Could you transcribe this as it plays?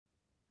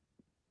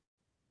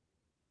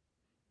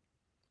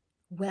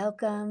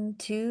Welcome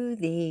to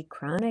the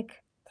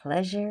Chronic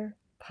Pleasure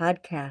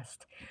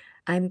Podcast.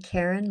 I'm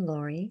Karen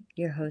Lorre,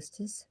 your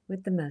hostess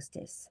with the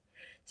mostest.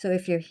 So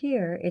if you're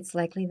here, it's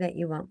likely that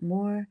you want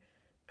more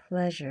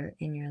pleasure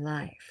in your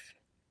life.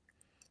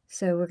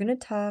 So we're going to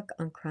talk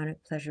on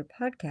Chronic Pleasure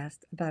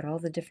Podcast about all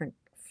the different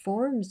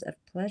forms of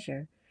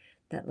pleasure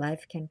that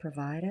life can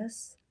provide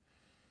us.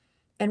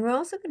 And we're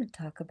also going to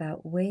talk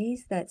about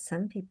ways that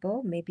some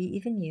people, maybe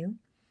even you,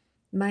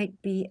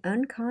 might be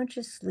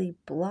unconsciously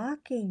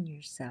blocking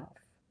yourself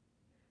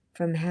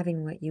from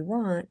having what you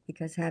want,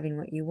 because having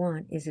what you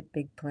want is a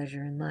big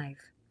pleasure in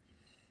life.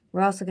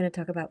 We're also going to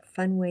talk about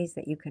fun ways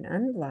that you can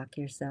unblock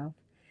yourself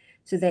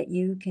so that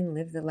you can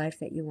live the life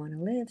that you want to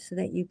live, so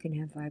that you can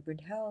have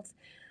vibrant health,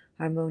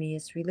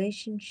 harmonious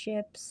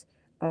relationships,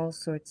 all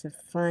sorts of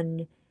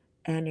fun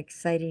and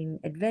exciting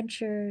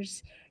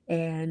adventures,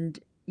 and,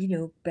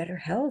 better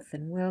health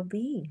and well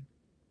being.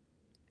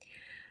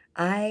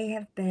 I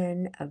have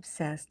been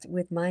obsessed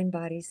with mind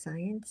body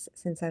science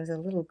since I was a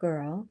little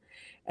girl.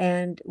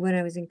 And when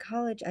I was in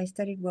college, I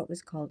studied what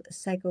was called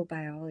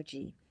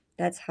psychobiology.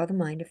 That's how the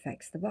mind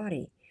affects the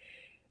body.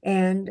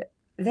 And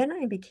then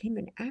I became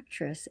an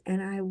actress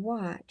and I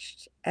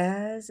watched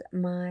as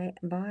my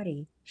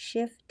body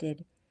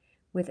shifted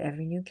with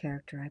every new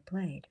character I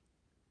played.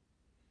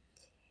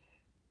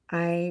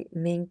 I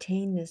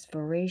maintain this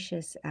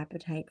voracious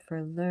appetite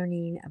for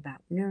learning about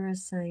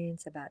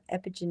neuroscience, about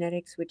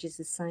epigenetics, which is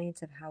the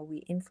science of how we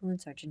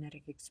influence our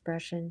genetic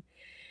expression,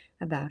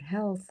 about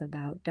health,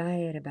 about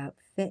diet, about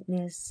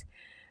fitness,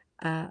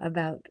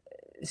 about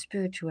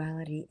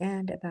spirituality,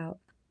 and about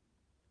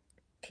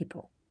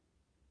people.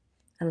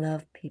 I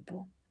love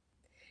people.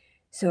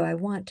 So I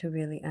want to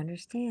really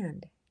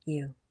understand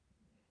you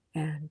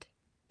and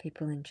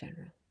people in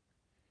general.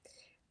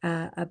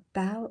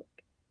 About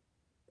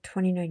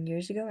 29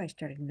 years ago, I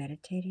started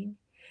meditating,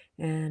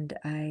 and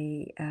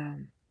I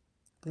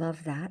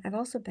love that. I've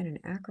also been an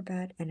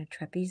acrobat and a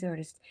trapeze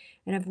artist,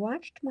 and I've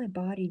watched my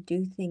body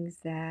do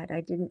things that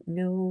I didn't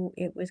know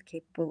it was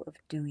capable of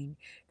doing,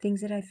 things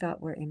that I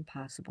thought were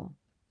impossible.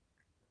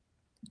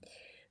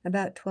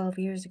 About 12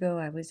 years ago,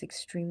 I was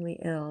extremely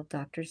ill.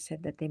 Doctors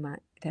said that I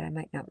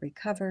might not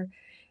recover,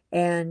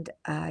 and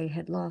I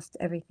had lost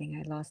everything.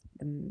 I lost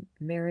the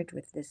marriage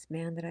with this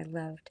man that I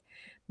loved.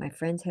 My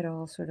friends had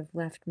all sort of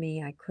left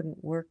me. I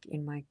couldn't work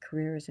in my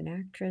career as an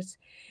actress,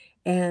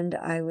 and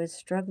I was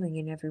struggling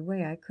in every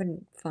way. I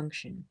couldn't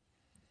function.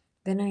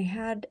 Then I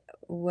had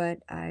what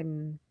I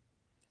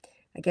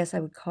guess I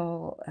would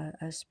call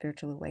a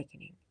spiritual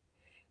awakening.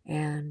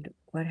 And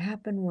what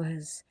happened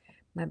was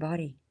my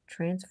body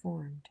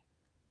transformed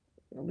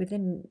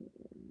within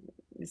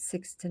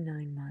 6 to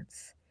 9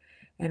 months,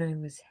 and I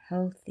was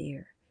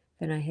healthier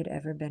than I had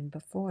ever been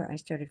before. I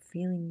started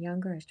feeling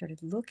younger. I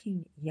started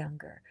looking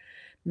younger.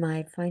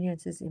 My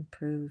finances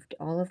improved.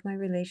 All of my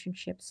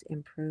relationships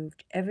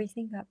improved.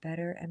 Everything got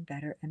better and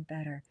better and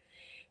better.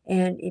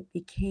 And it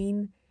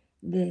became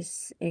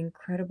this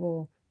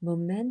incredible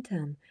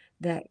momentum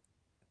that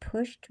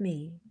pushed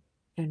me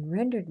and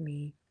rendered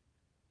me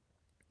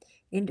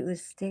into a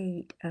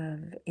state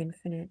of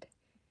infinite,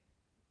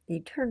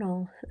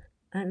 eternal,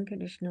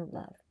 unconditional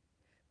love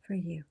for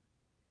you,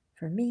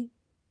 for me,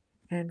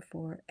 and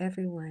for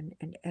everyone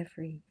and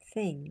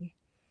everything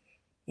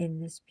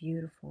in this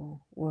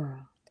beautiful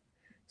world.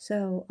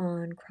 So,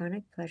 on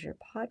Chronic Pleasure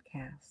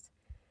Podcast,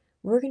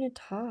 we're going to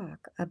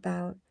talk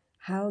about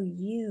how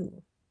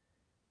you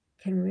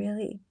can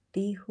really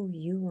be who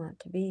you want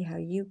to be, how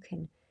you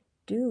can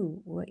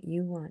do what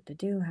you want to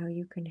do, how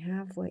you can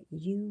have what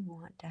you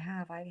want to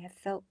have. I have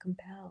felt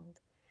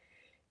compelled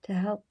to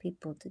help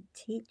people, to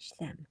teach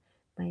them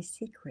my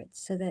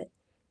secrets so that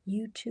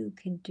you too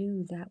can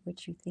do that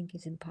which you think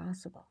is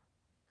impossible.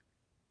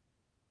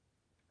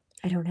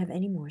 I don't have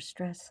any more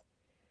stress.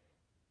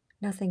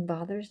 Nothing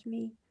bothers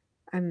me.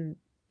 I'm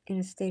in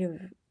a state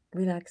of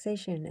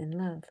relaxation and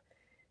love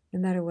no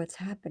matter what's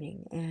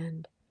happening,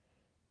 and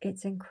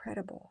it's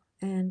incredible.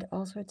 And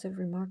all sorts of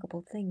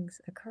remarkable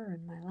things occur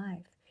in my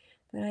life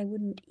that I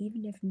wouldn't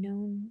even have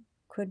known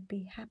could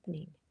be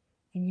happening,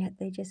 and yet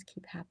they just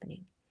keep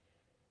happening.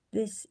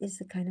 This is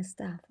the kind of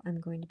stuff I'm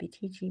going to be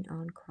teaching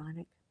on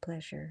Chronic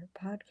Pleasure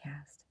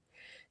Podcast.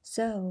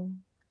 So,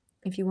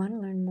 if you want to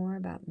learn more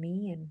about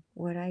me and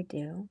what I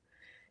do,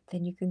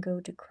 then you can go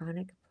to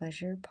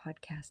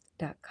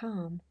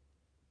chronicpleasurepodcast.com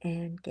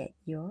and get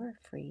your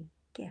free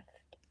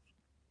gift.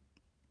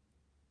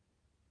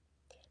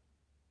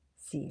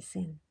 See you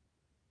soon.